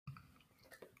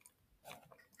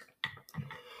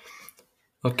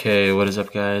Okay, what is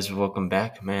up, guys? Welcome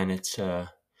back, man. It's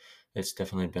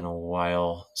definitely been a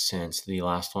while since the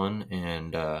last one,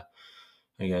 and I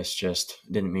guess just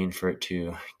didn't mean for it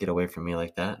to get away from me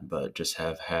like that, but just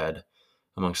have had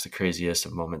amongst the craziest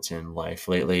of moments in life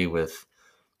lately with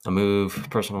a move,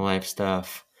 personal life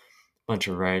stuff, bunch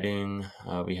of writing.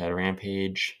 We had a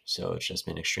Rampage, so it's just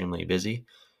been extremely busy.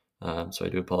 So I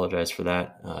do apologize for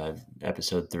that.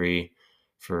 Episode 3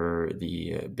 for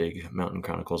the Big Mountain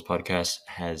Chronicles podcast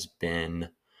has been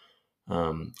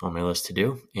on my list to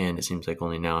do, and it seems like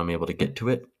only now I'm able to get to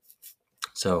it.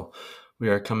 So we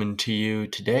are coming to you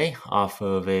today off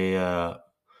of a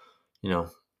you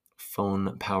know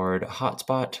phone powered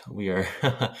hotspot. We are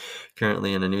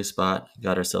currently in a new spot,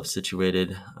 got ourselves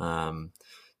situated.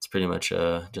 It's pretty much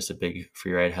just a big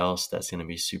free ride house that's going to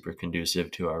be super conducive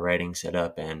to our riding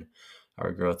setup and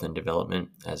our growth and development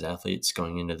as athletes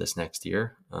going into this next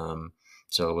year.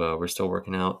 So we're still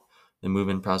working out the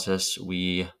move-in process.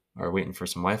 We are waiting for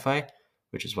some Wi-Fi,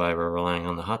 which is why we're relying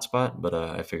on the hotspot. But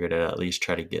I figured I'd at least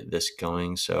try to get this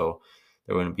going so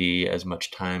there wouldn't be as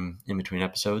much time in between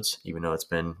episodes, even though it's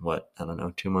been, I don't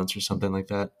know, 2 months or something like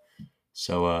that.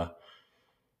 So,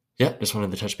 yeah, just wanted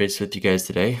to touch base with you guys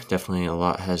today. Definitely a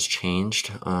lot has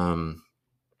changed.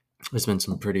 There's been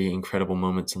some pretty incredible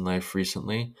moments in life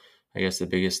recently. I guess the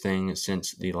biggest thing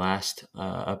since the last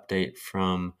update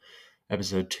from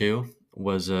episode 2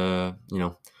 was,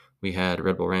 we had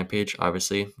Red Bull Rampage,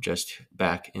 obviously, just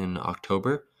back in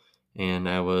October. And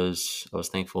I was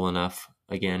thankful enough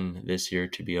again this year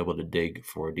to be able to dig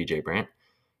for DJ Brandt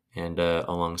and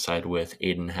alongside with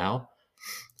Aiden Howe.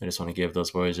 I just want to give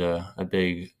those boys a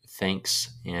big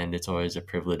thanks, and it's always a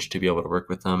privilege to be able to work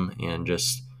with them and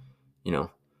just, you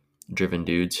know, driven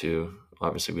dudes who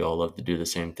obviously we all love to do the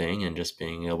same thing, and just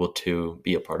being able to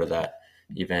be a part of that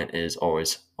event is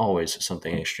always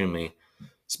something extremely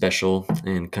special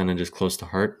and kind of just close to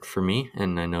heart for me,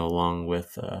 and I know along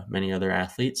with many other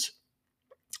athletes.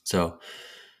 So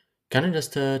kind of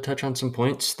just to touch on some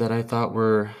points that I thought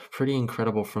were pretty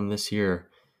incredible from this year.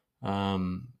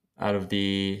 Out of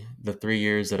the 3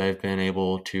 years that I've been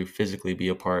able to physically be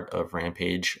a part of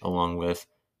Rampage, along with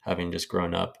having just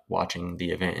grown up watching the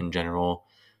event in general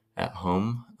at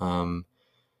home,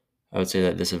 I would say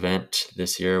that this event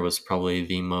this year was probably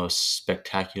the most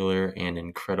spectacular and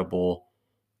incredible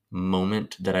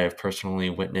moment that I have personally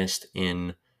witnessed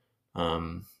in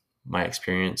um, my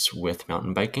experience with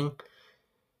mountain biking.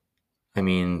 I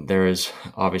mean, there is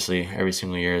obviously every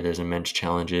single year there's immense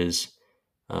challenges.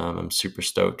 I'm super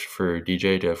stoked for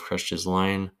DJ to have crushed his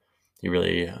line. He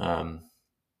really,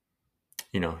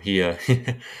 he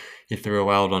he threw a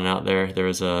wild one out there. There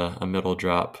was a middle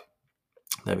drop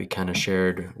that we kind of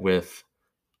shared with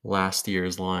last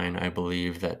year's line, I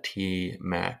believe, that T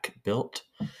Mac built,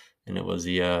 and it was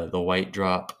the white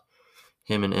drop.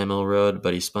 Him and ML rode,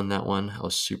 but he spun that one. I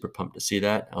was super pumped to see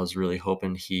that. I was really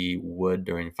hoping he would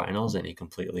during finals, and he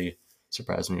completely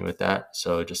surprised me with that.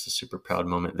 So just a super proud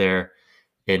moment there.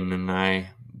 Aiden and I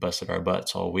busted our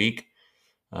butts all week.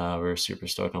 We were super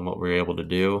stoked on what we were able to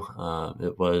do.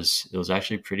 It was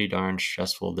actually pretty darn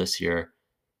stressful this year.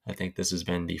 I think this has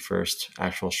been the first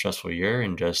actual stressful year,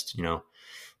 and just we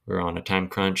were on a time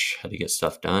crunch, had to get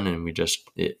stuff done, and we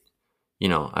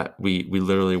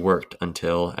literally worked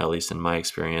until, at least in my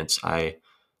experience, I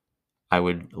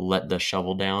would let the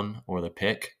shovel down or the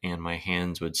pick, and my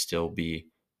hands would still be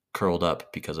curled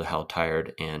up because of how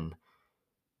tired and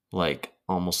like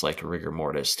almost like a rigor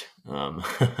mortis.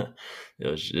 It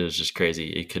was just crazy.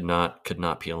 It could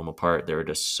not peel them apart. They were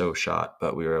just so shot,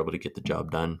 but we were able to get the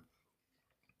job done.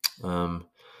 Um,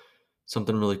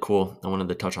 Something really cool I wanted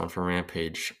to touch on for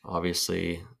Rampage.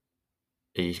 Obviously,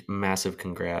 a massive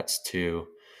congrats to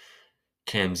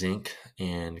Cam Zink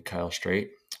and Kyle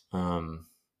Strait. Um,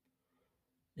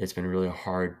 it's been really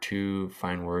hard to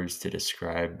find words to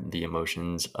describe the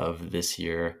emotions of this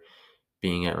year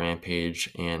being at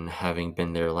Rampage and having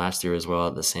been there last year as well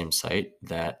at the same site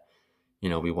that,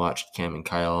 we watched Cam and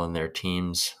Kyle and their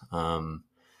teams,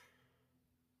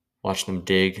 watch them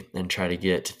dig and try to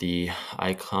get the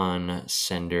icon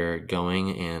sender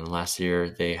going. And last year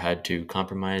they had to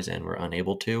compromise and were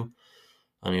unable to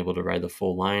ride the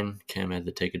full line. Cam had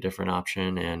to take a different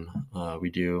option, and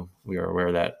we are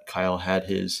aware that Kyle had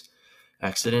his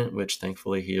accident, which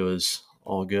thankfully he was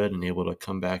all good and able to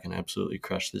come back and absolutely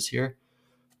crush this year.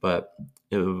 But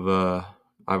it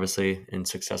obviously in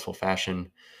successful fashion,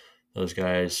 those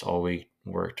guys all week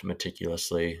worked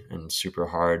meticulously and super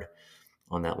hard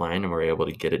on that line, and were able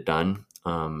to get it done.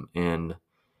 And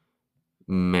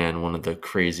man, one of the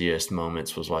craziest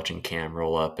moments was watching Cam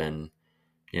roll up and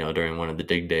during one of the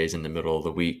dig days in the middle of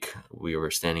the week, we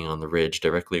were standing on the ridge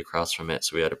directly across from it.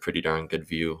 So we had a pretty darn good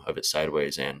view of it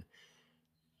sideways. And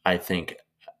I think,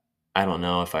 I don't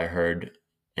know if I heard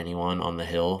anyone on the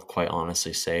hill quite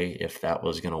honestly say if that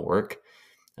was going to work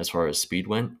as far as speed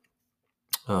went,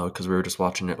 because we were just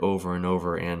watching it over and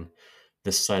over. And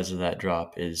the size of that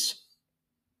drop it's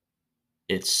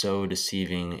so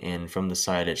deceiving. And from the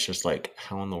side, it's just like,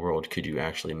 how in the world could you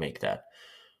actually make that?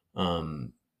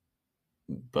 Um,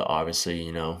 but obviously,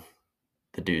 the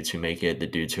dudes who make it, the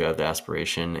dudes who have the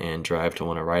aspiration and drive to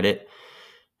want to ride it,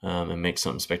 and make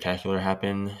something spectacular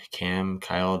happen. Cam,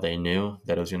 Kyle, they knew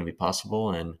that it was going to be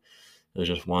possible, and it was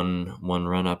just one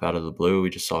run up out of the blue. We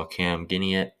just saw Cam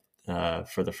guinea it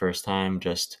for the first time,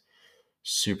 just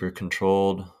super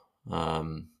controlled.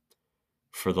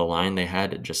 For the line they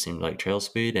had, it just seemed like trail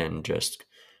speed, and just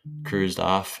cruised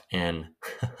off. And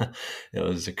it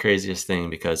was the craziest thing,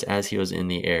 because as he was in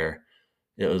the air,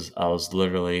 I was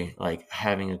literally like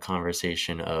having a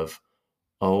conversation of,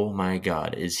 oh my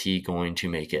God, is he going to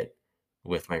make it,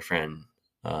 with my friend,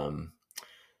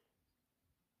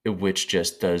 which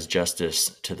just does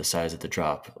justice to the size of the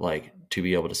drop. Like, to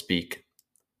be able to speak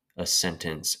a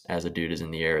sentence as a dude is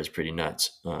in the air is pretty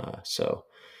nuts. So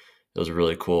it was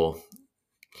really cool.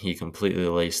 He completely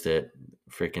laced it.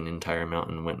 Freaking entire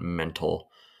mountain went mental.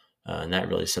 And that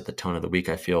really set the tone of the week.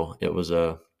 I feel it was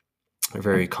a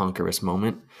very conquerous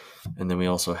moment. And then we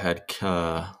also had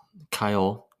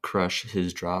Kyle crush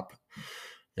his drop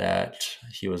that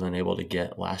he was unable to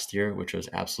get last year, which was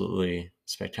absolutely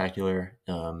spectacular.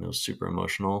 It was super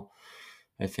emotional,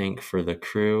 I think, for the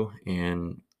crew,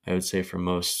 and I would say for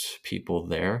most people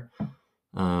there.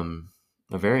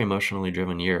 A very emotionally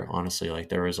driven year, honestly. Like,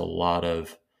 there was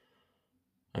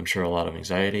I'm sure, a lot of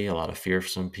anxiety, a lot of fear for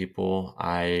some people.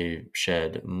 I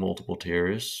shed multiple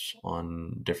tears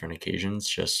on different occasions,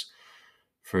 just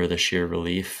for the sheer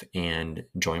relief and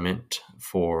enjoyment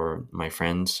for my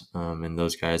friends, and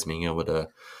those guys being able to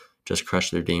just crush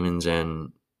their demons.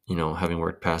 And, having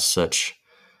worked past such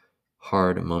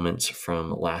hard moments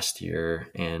from last year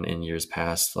and in years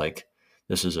past, like,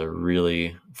 this is a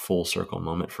really full circle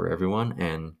moment for everyone.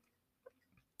 And,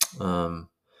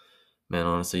 man,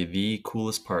 honestly, the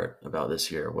coolest part about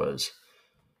this year was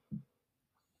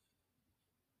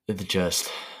it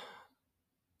just,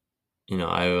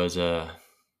 I was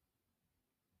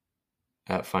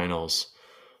at finals.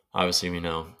 Obviously, we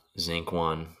know Zinc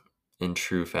won in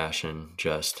true fashion,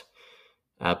 just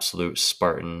absolute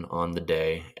Spartan on the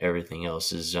day. Everything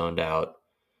else is zoned out,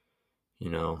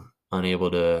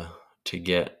 unable to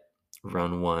get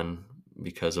run one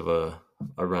because of a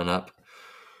run up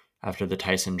after the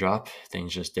Tyson drop.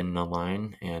 Things just didn't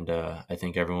align. And I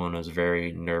think everyone was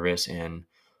very nervous and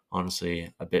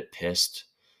honestly a bit pissed,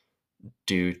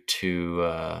 due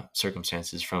to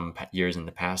circumstances from years in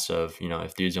the past of,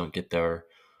 if dudes don't get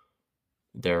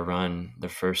their run the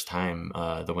first time,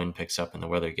 the wind picks up and the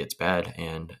weather gets bad.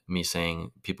 And me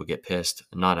saying people get pissed,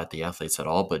 not at the athletes at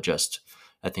all, but just,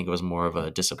 I think it was more of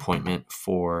a disappointment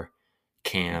for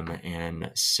Cam,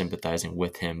 and sympathizing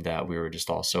with him that we were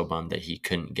just all so bummed that he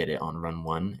couldn't get it on run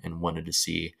one, and wanted to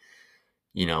see,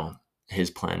 you know, his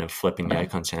plan of flipping the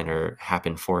Icon Center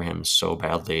happen for him so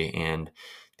badly. And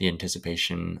the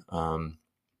anticipation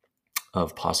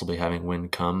of possibly having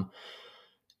wind come,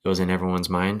 it was in everyone's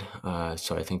mind.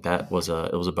 So I think that was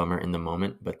it was a bummer in the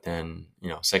moment. But then,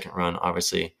 second run,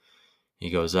 obviously he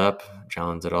goes up,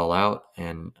 challenged it all out.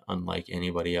 And unlike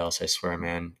anybody else, I swear,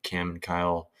 man, Cam and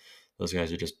Kyle, those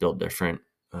guys are just built different.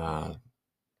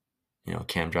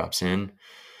 Cam drops in,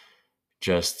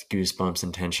 just goosebumps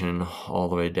and tension all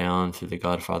the way down through the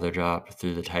Godfather drop,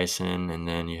 through the Tyson, and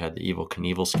then you had the Evil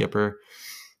Knievel skipper.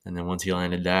 And then once he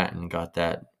landed that and got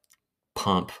that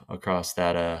pump across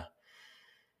that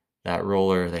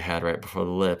roller they had right before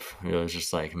the lip, it was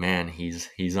just like, man, he's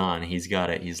on, he's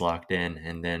got it, he's locked in.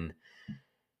 And then,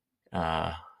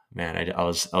 man, I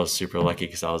was super lucky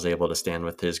because I was able to stand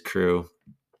with his crew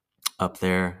up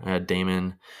there. I had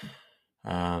Damon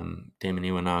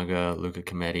Iwanaga, Luca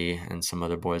Cometti, and some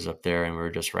other boys up there, and we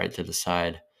were just right to the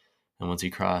side. And once he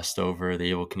crossed over the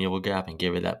Evil Knievel gap and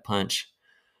gave it that punch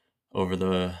over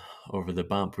the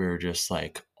bump, we were just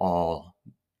like all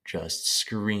just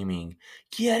screaming,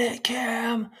 "Get it,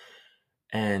 Cam!"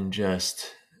 And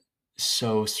just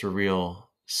so surreal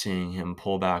seeing him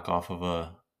pull back off of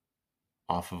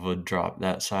a drop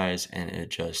that size, and it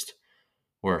just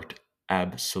worked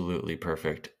absolutely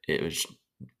perfect. It was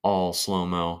all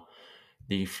slow-mo.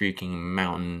 The freaking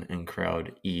mountain and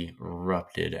crowd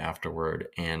erupted afterward,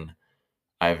 and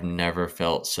I've never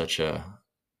felt such a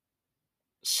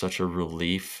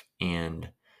relief and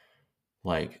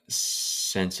like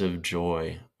sense of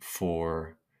joy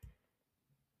for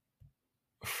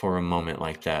a moment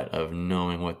like that, of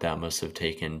knowing what that must have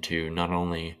taken to not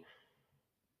only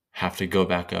have to go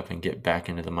back up and get back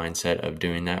into the mindset of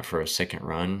doing that for a second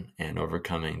run and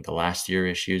overcoming the last year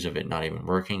issues of it not even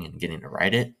working and getting to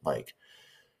ride it. Like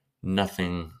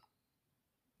nothing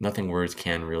words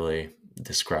can really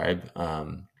describe.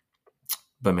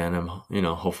 But man,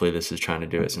 hopefully this is trying to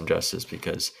do it some justice,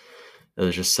 because it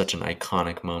was just such an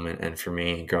iconic moment. And for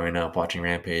me, growing up watching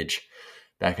Rampage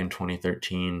back in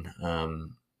 2013,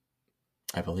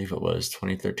 I believe it was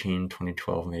 2013,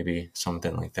 2012, maybe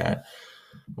something like that.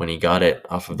 When he got it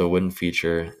off of the wooden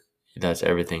feature, that's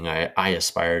everything I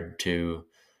aspired to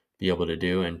be able to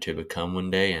do and to become one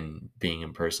day. And being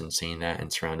in person, seeing that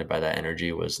and surrounded by that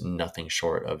energy was nothing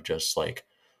short of just like,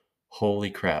 holy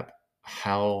crap,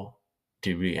 how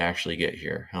did we actually get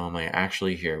here? How am I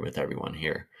actually here with everyone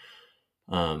here?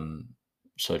 Um,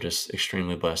 so just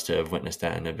extremely blessed to have witnessed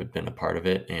that and have been a part of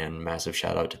it. And massive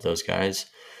shout out to those guys,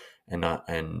 and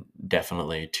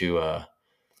definitely to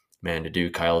man, to do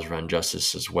Kyle's run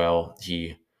justice as well.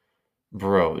 He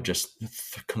just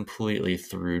completely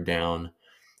threw down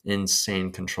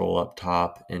insane control up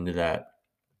top into that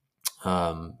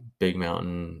big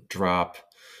mountain drop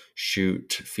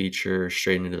shoot feature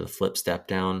straight into the flip step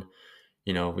down.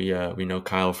 We know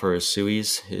Kyle for his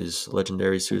suies, his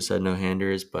legendary suicide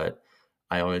no-handers, but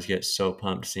I always get so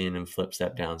pumped seeing him flip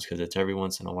step downs, because it's every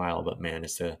once in a while, but man,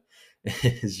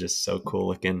 it's just so cool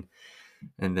looking.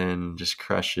 And then just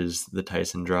crushes the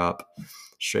Tyson drop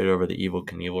straight over the Evil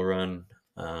Knievel run.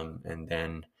 And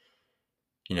then,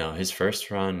 his first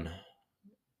run,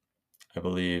 I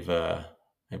believe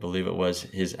it was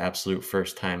his absolute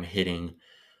first time hitting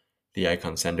the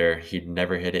Icon Sender. He'd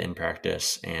never hit it in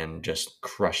practice and just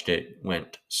crushed it,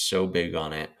 went so big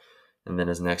on it. And then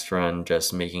his next run,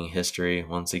 just making history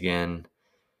once again.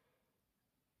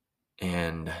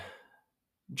 And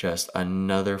just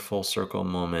another full circle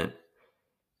moment.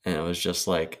 And it was just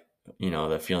like,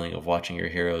 the feeling of watching your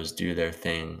heroes do their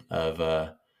thing of,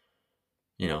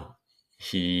 you know,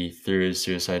 he threw his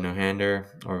suicide no-hander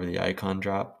over the Icon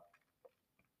drop.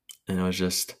 And it was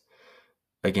just,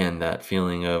 again, that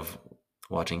feeling of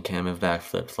watching Cam have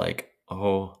backflipped, like,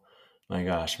 oh my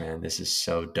gosh, man, this is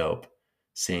so dope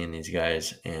seeing these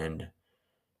guys and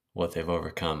what they've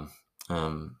overcome.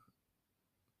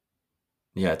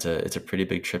 Yeah, it's a pretty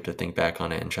big trip to think back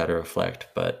on it and try to reflect,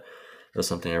 but it was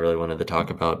something I really wanted to talk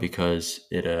about, because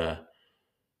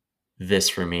this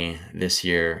for me, this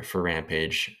year for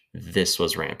Rampage, this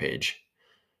was Rampage.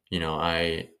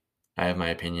 I have my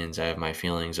opinions, I have my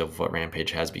feelings of what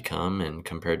Rampage has become and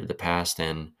compared to the past.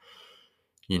 And,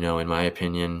 in my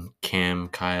opinion, Cam,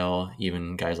 Kyle,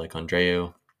 even guys like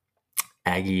Andreu,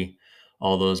 Aggie,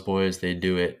 all those boys, they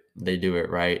do it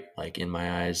right. Like, in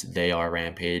my eyes, they are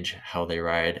Rampage. How they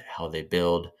ride, how they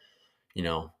build, you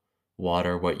know,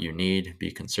 water what you need,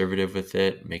 be conservative with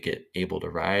it, make it able to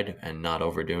ride and not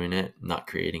overdoing it, not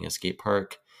creating a skate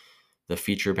park. The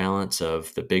feature balance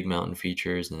of the big mountain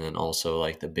features, and then also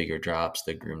like the bigger drops,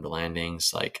 the groomed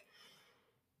landings, like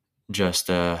just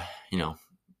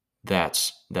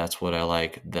that's what I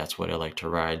like. That's what I like to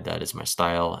ride. That is my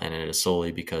style, and it is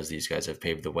solely because these guys have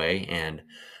paved the way. And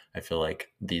I feel like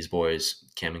these boys,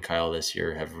 Cam and Kyle, this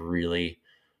year have really,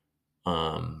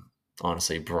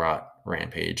 honestly, brought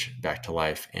Rampage back to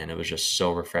life, and it was just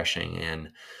so refreshing. And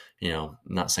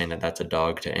not saying that that's a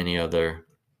dog to any other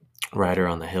rider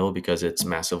on the hill, because it's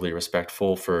massively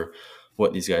respectful for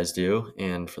what these guys do,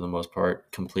 and for the most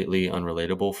part, completely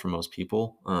unrelatable for most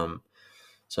people.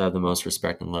 So I have the most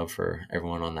respect and love for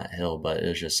everyone on that hill, but it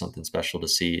was just something special to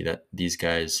see that these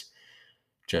guys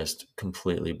just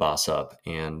completely boss up.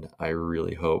 And I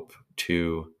really hope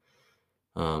to,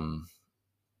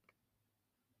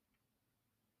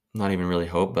 not even really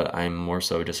hope, but I'm more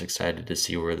so just excited to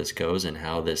see where this goes and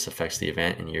how this affects the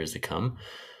event in years to come.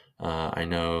 I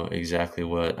know exactly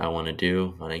what I want to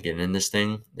do when I get in this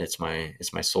thing. It's my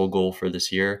sole goal for this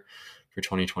year, for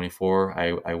 2024.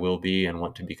 I will be and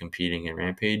want to be competing in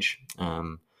Rampage,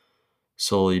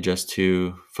 solely just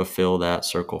to fulfill that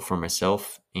circle for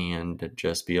myself and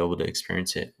just be able to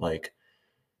experience it. Like,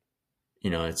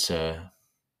 it's a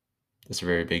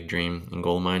very big dream and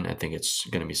goal of mine. I think it's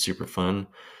going to be super fun.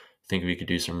 I think we could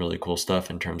do some really cool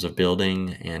stuff in terms of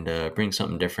building and bring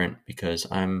something different, because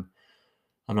I'm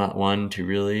not one to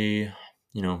really,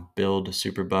 build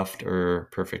super buffed or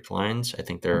perfect lines. I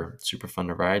think they're super fun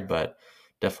to ride, but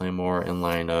definitely more in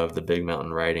line of the big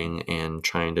mountain riding and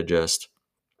trying to just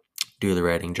do the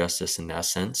riding justice in that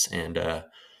sense. And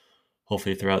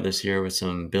hopefully throughout this year with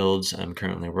some builds I'm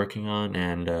currently working on,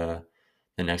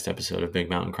 and the next episode of Big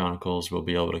Mountain Chronicles, we'll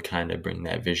be able to kind of bring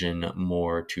that vision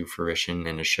more to fruition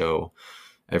and to show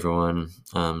everyone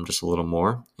just a little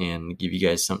more and give you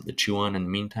guys something to chew on in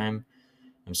the meantime.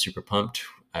 I'm super pumped.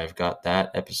 I've got that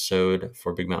episode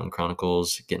for Big Mountain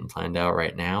Chronicles getting planned out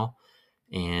right now.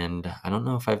 And I don't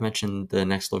know if I've mentioned the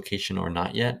next location or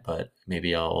not yet, but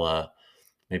maybe I'll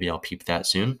peep that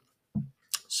soon.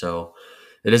 So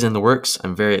it is in the works.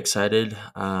 I'm very excited.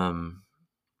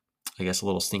 I guess a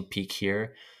little sneak peek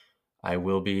here. I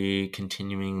will be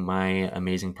continuing my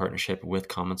amazing partnership with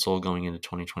Commensol going into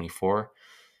 2024.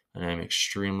 And I'm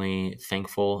extremely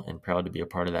thankful and proud to be a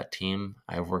part of that team.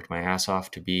 I've worked my ass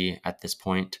off to be at this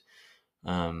point.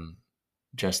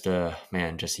 Just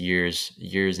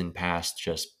years in past,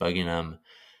 just bugging them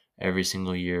every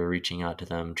single year, reaching out to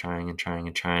them, trying and trying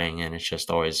and trying. And it's just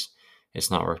always,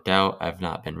 it's not worked out. I've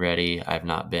not been ready. I've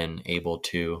not been able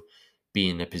to be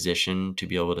in a position to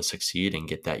be able to succeed and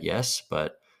get that yes.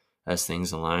 But as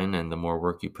things align and the more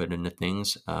work you put into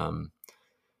things,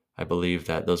 I believe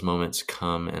that those moments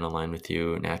come and align with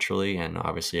you naturally. And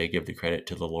obviously I give the credit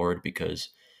to the Lord, because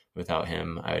without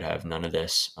him, I would have none of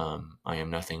this. I am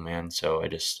nothing, man. So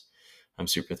I'm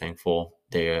super thankful.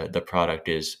 The product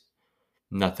is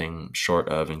nothing short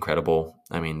of incredible.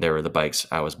 I mean, there were the bikes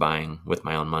I was buying with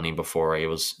my own money before I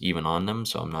was even on them.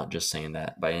 So I'm not just saying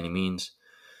that by any means.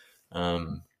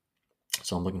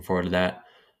 So I'm looking forward to that.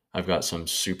 I've got some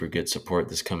super good support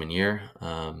this coming year.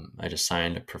 I just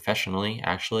signed professionally,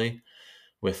 actually,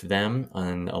 with them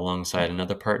and alongside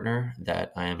another partner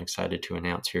that I am excited to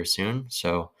announce here soon.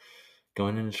 So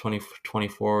going into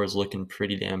 2024 is looking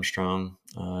pretty damn strong,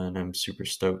 and I'm super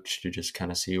stoked to just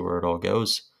kind of see where it all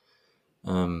goes.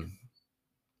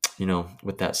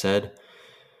 With that said,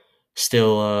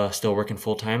 still working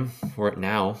full time.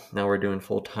 We're doing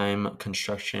full time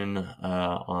construction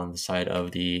on the side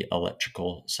of the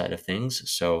electrical side of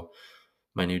things. So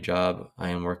my new job, I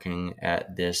am working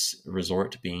at this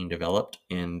resort being developed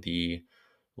in the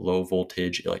low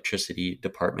voltage electricity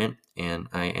department, and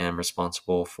I am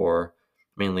responsible for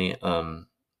mostly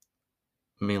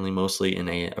in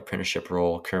a apprenticeship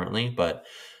role currently, but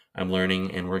I'm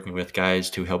learning and working with guys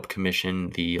to help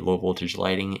commission the low voltage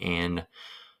lighting and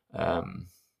um,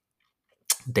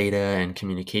 data and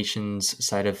communications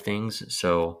side of things.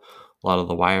 So a lot of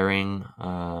the wiring,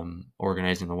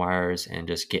 organizing the wires, and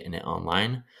just getting it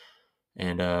online.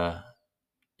 And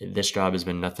this job has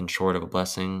been nothing short of a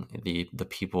blessing. The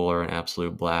people are an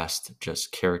absolute blast,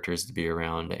 just characters to be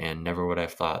around, and never would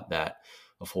I've thought that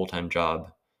a full-time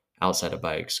job outside of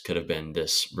bikes could have been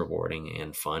this rewarding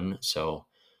and fun. So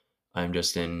I'm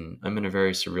in a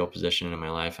very surreal position in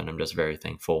my life, and I'm just very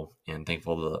thankful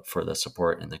for the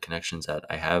support and the connections that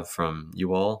I have from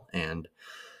you all, and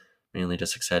mainly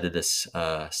just excited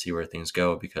to see where things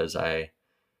go, because I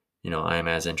am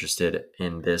as interested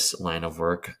in this line of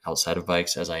work outside of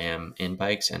bikes as I am in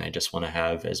bikes. And I just want to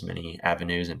have as many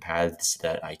avenues and paths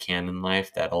that I can in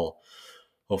life that'll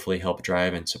hopefully help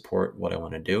drive and support what I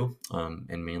want to do.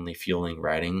 And mainly fueling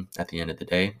riding at the end of the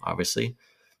day. Obviously,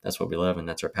 that's what we love and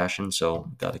that's our passion. So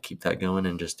got to keep that going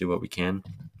and just do what we can.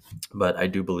 But I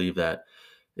do believe that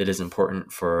it is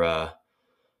important for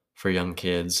young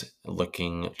kids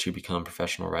looking to become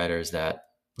professional riders that,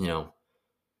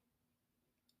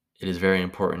 it is very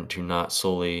important to not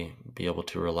solely be able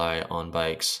to rely on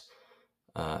bikes,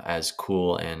 as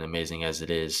cool and amazing as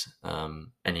it is.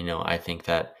 I think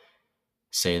that,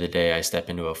 say, the day I step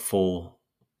into a full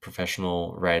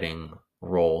professional riding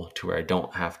role to where I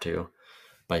don't have to,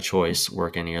 by choice,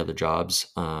 work any other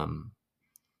jobs,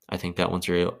 I think that once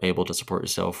you're able to support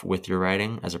yourself with your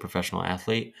riding as a professional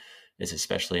athlete, it's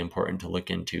especially important to look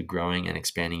into growing and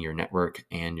expanding your network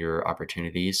and your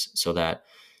opportunities, so that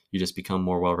you just become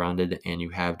more well-rounded and you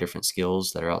have different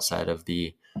skills that are outside of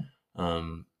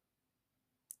um,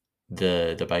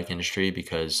 the bike industry,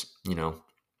 because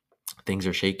things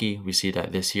are shaky. We see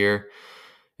that this year.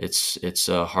 It's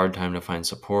a hard time to find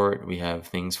support. We have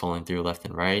things falling through left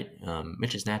and right,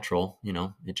 which is natural.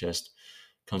 It just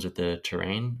comes with the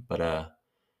terrain. But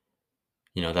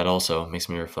that also makes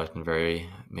me reflect and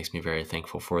makes me very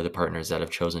thankful for the partners that have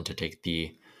chosen to take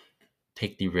the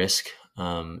risk,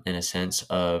 in a sense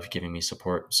of giving me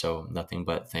support. So nothing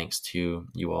but thanks to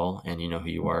you all, and you know who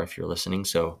you are if you're listening.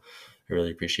 So I really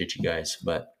appreciate you guys.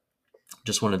 But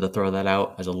just wanted to throw that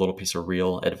out as a little piece of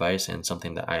real advice and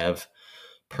something that I have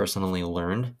personally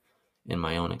learned in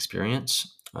my own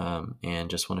experience. And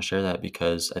just want to share that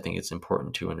because I think it's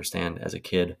important to understand as a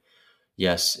kid.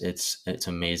 Yes, it's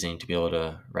amazing to be able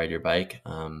to ride your bike.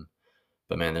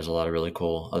 But man, there's a lot of really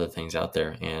cool other things out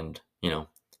there, and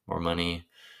more money,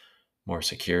 more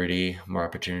security, more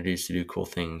opportunities to do cool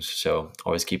things. So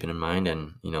always keep it in mind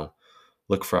and,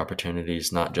 look for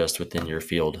opportunities, not just within your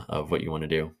field of what you want to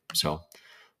do. So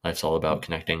life's all about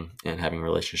connecting and having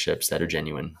relationships that are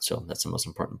genuine. So that's the most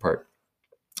important part.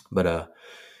 But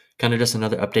kind of just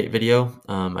another update video.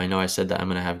 I know I said that I'm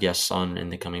going to have guests on in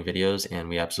the coming videos, and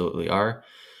we absolutely are.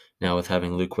 Now with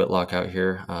having Luke Whitlock out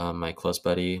here, my close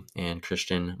buddy, and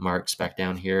Christian Marks back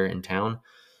down here in town,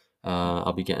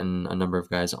 I'll be getting a number of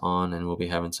guys on, and we'll be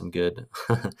having some good,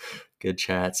 good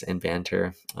chats and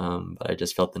banter. But I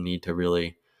just felt the need to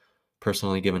really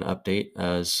personally give an update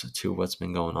as to what's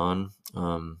been going on,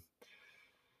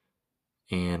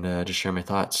 and just share my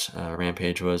thoughts.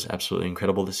 Rampage was absolutely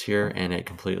incredible this year, and it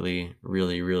completely,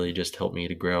 really, really just helped me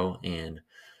to grow. And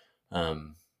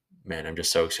um, man, I'm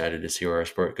just so excited to see where our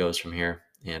sport goes from here.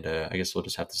 And I guess we'll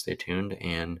just have to stay tuned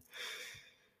and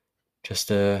just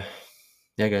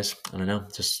yeah, guys, I don't know,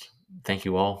 just thank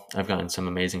you all. I've gotten some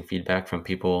amazing feedback from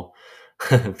people,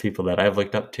 people that I've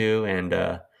looked up to,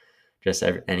 and just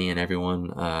any and everyone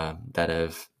that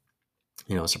have,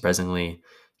 surprisingly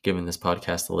given this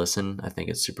podcast a listen. I think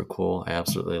it's super cool. I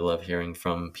absolutely love hearing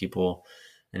from people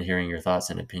and hearing your thoughts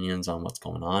and opinions on what's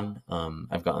going on.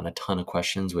 I've gotten a ton of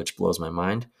questions, which blows my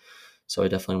mind. So I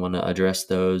definitely want to address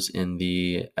those in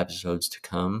the episodes to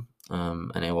come,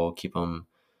 and I will keep them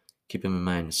in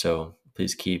mind. So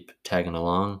please keep tagging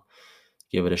along.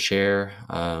 Give it a share.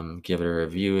 Give it a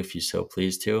review if you so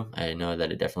please to. I know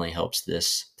that it definitely helps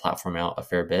this platform out a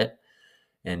fair bit.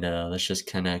 And let's just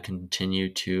kind of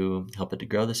continue to help it to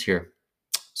grow this year.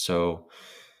 So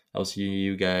I'll see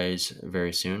you guys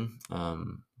very soon.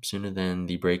 Sooner than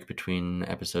the break between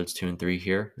episodes 2 and 3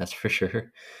 here, that's for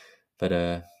sure.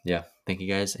 But yeah, thank you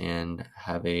guys, and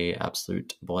have a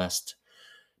absolute blessed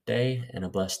day and a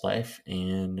blessed life,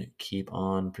 and keep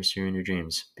on pursuing your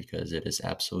dreams because it is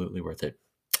absolutely worth it.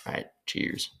 All right,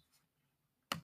 cheers.